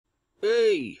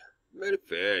Hey, met a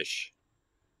fish.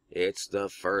 It's the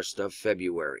 1st of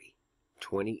February,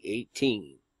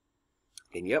 2018.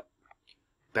 And yep,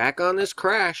 back on this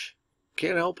crash.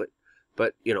 Can't help it.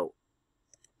 But,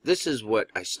 this is what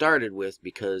I started with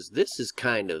because this is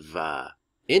kind of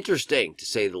interesting, to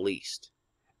say the least.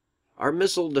 Our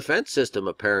missile defense system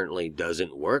apparently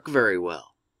doesn't work very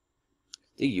well.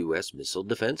 The U.S. missile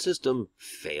defense system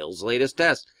fails latest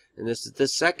test. And this is the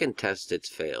second test it's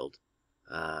failed.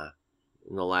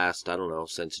 In the last, I don't know,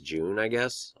 since June, I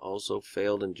guess. Also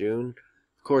failed in June.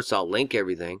 Of course, I'll link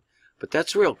everything. But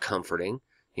that's real comforting,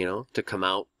 to come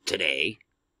out today.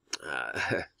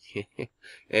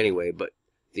 Anyway, but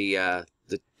the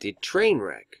train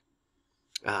wreck,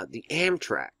 the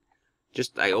Amtrak.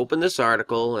 I opened this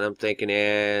article, and I'm thinking,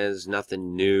 there's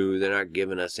nothing new. They're not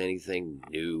giving us anything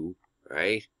new,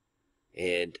 right?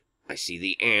 And I see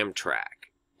the Amtrak.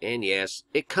 And yes,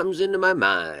 it comes into my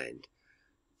mind.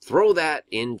 Throw that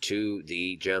into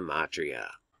the gematria.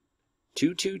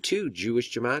 222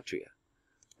 Jewish gematria,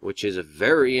 which is a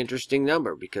very interesting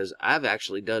number because I've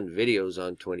actually done videos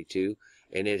on 22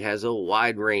 and it has a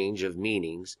wide range of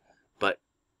meanings, but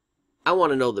I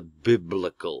want to know the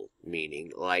biblical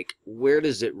meaning, like where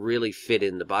does it really fit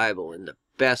in the Bible? And the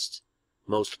best,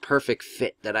 most perfect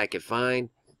fit that I could find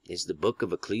is the book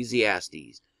of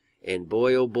Ecclesiastes. And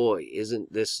boy, oh boy,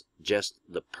 isn't this just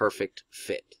the perfect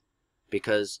fit?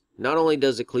 Because not only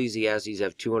does Ecclesiastes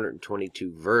have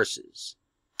 222 verses,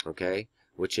 okay,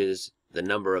 which is the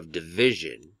number of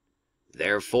division,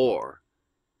 therefore,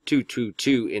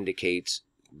 222 indicates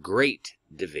great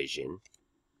division,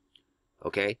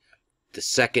 okay? The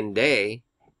second day,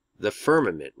 the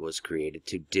firmament was created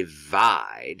to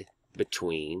divide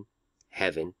between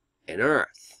heaven and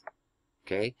earth,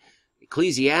 okay?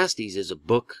 Ecclesiastes is a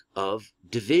book of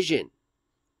division.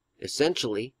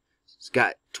 Essentially, it's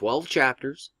got 12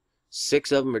 chapters.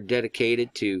 6 of them are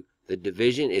dedicated to the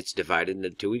division. It's divided into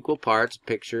 2 equal parts, a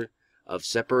picture of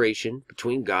separation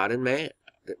between God and man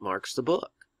that marks the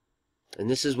book. And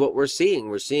this is what we're seeing.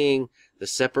 We're seeing the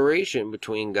separation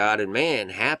between God and man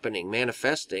happening,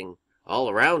 manifesting all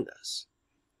around us.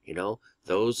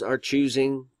 Those are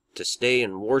choosing to stay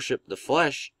and worship the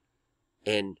flesh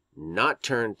and not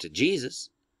turn to Jesus,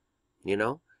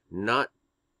 not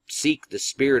seek the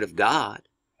Spirit of God.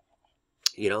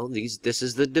 This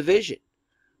is the division.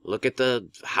 Look at the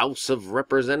House of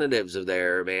Representatives of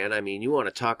there, man. I mean, you want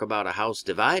to talk about a house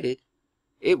divided.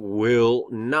 It will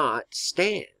not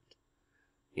stand.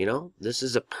 This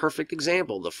is a perfect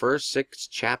example. The first 6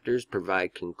 chapters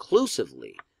provide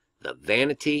conclusively the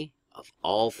vanity of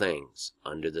all things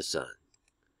under the sun.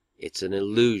 It's an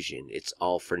illusion. It's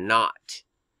all for naught.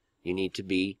 You need to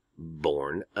be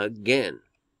born again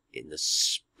in the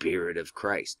Spirit of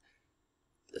Christ.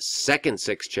 The second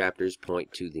 6 chapters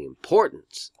point to the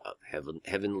importance of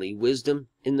heavenly wisdom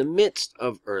in the midst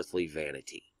of earthly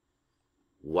vanity.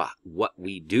 What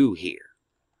we do here,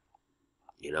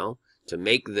 to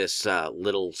make this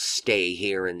little stay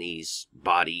here in these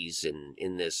bodies and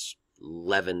in this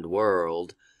leavened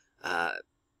world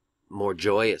more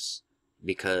joyous.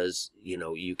 Because,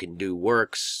 you can do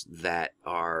works that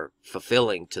are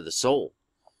fulfilling to the soul,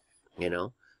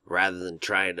 rather than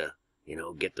trying to,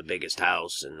 get the biggest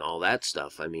house and all that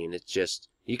stuff. I mean, it's just,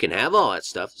 you can have all that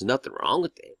stuff. There's nothing wrong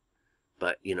with it.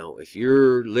 But, if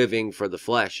you're living for the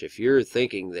flesh, if you're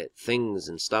thinking that things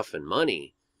and stuff and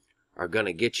money are going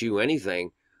to get you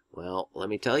anything, well, let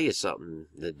me tell you something.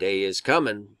 The day is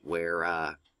coming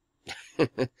where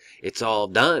it's all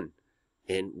done.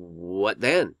 And what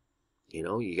then?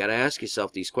 You got to ask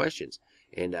yourself these questions.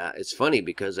 And it's funny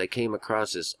because I came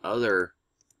across this other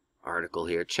article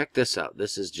here. Check this out.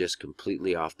 This is just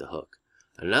completely off the hook.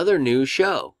 Another new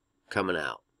show coming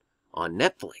out on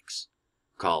Netflix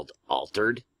called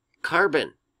Altered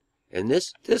Carbon. And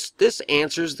this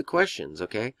answers the questions,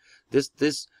 okay?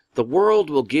 The world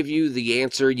will give you the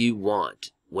answer you want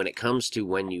when it comes to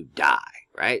when you die,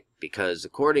 right? Because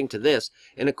according to this,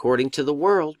 and according to the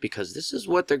world, because this is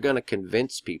what they're going to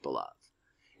convince people of,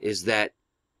 is that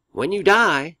when you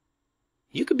die,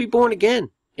 you could be born again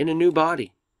in a new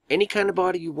body. Any kind of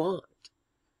body you want.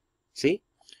 See?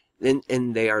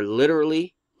 And they are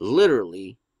literally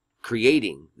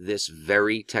creating this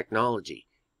very technology.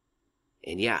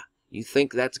 And yeah, you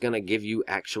think that's going to give you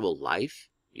actual life?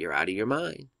 You're out of your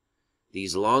mind.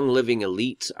 These long-living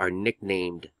elites are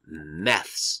nicknamed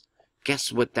Meths.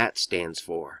 Guess what that stands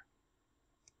for?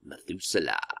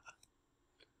 Methuselah,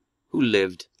 who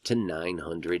lived to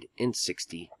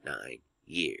 969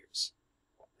 years.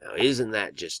 Now, isn't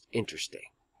that just interesting?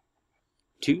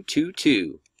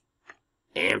 222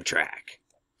 Amtrak.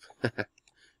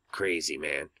 Crazy,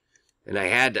 man. And I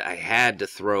had to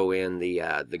throw in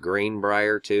the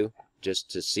Greenbrier too,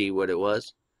 just to see what it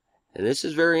was. And this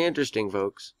is very interesting,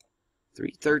 folks.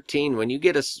 313. When you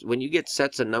get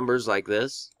sets of numbers like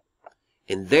this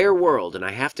in their world, and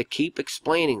I have to keep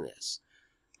explaining this.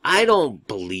 I don't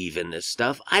believe in this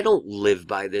stuff. I don't live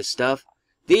by this stuff.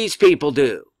 These people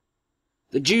do.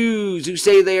 The Jews who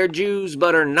say they are Jews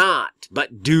but are not,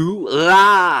 but do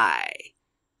lie.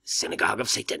 Synagogue of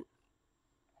Satan.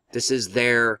 This is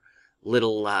their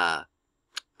little, I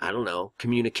don't know,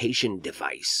 communication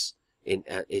device.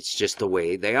 It's just the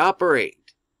way they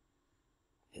operate.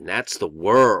 And that's the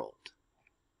world.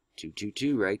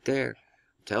 222 right there.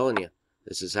 I'm telling you,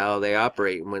 this is how they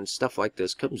operate. And when stuff like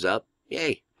this comes up,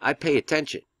 yay, I pay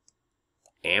attention.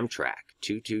 Amtrak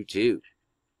 222.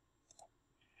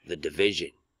 The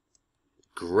division.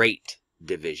 Great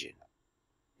division.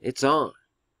 It's on.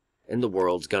 And the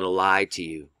world's going to lie to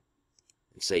you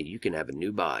and say you can have a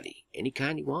new body, any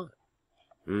kind you want.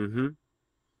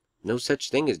 No such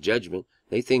thing as judgment.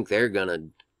 They think they're going to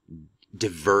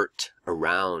divert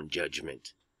around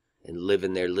judgment and live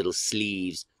in their little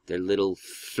sleeves, their little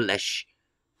flesh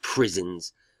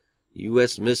prisons.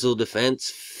 U.S. missile defense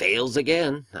fails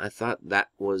again. I thought that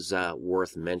was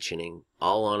worth mentioning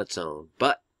all on its own.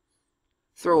 But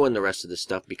throw in the rest of the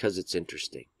stuff because it's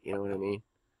interesting. You know what I mean?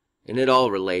 And it all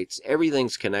relates.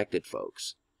 Everything's connected,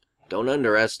 folks. Don't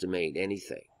underestimate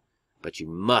anything. But you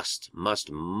must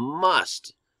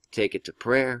take it to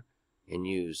prayer and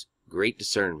use great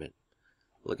discernment.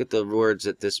 Look at the words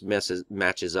that this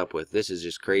matches up with. This is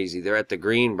just crazy. They're at the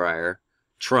Greenbrier,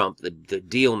 Trump, the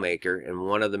deal maker, and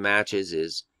one of the matches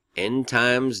is End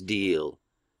Times Deal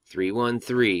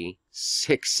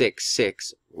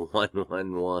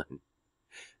 313-666-111.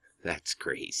 That's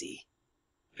crazy.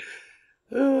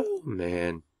 Oh,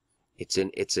 man. It's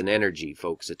an energy,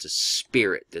 folks. It's a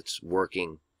spirit that's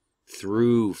working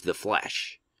through the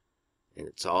flesh. And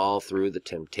it's all through the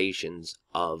temptations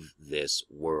of this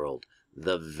world.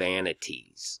 The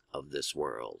vanities of this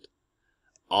world.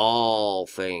 All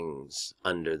things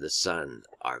under the sun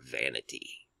are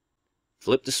vanity.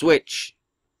 Flip the switch.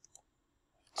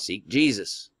 Seek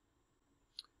Jesus.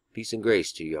 Peace and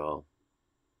grace to y'all.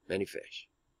 Many fish.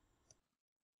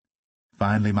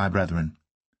 Finally, my brethren,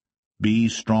 be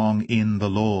strong in the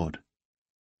Lord,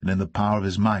 and in the power of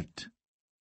his might.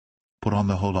 Put on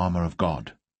the whole armor of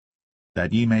God,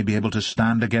 that ye may be able to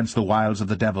stand against the wiles of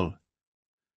the devil.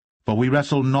 For we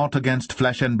wrestle not against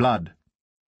flesh and blood,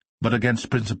 but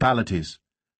against principalities,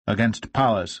 against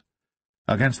powers,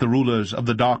 against the rulers of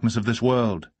the darkness of this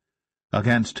world,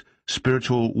 against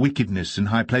spiritual wickedness in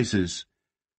high places.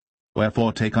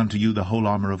 Wherefore take unto you the whole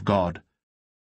armor of God,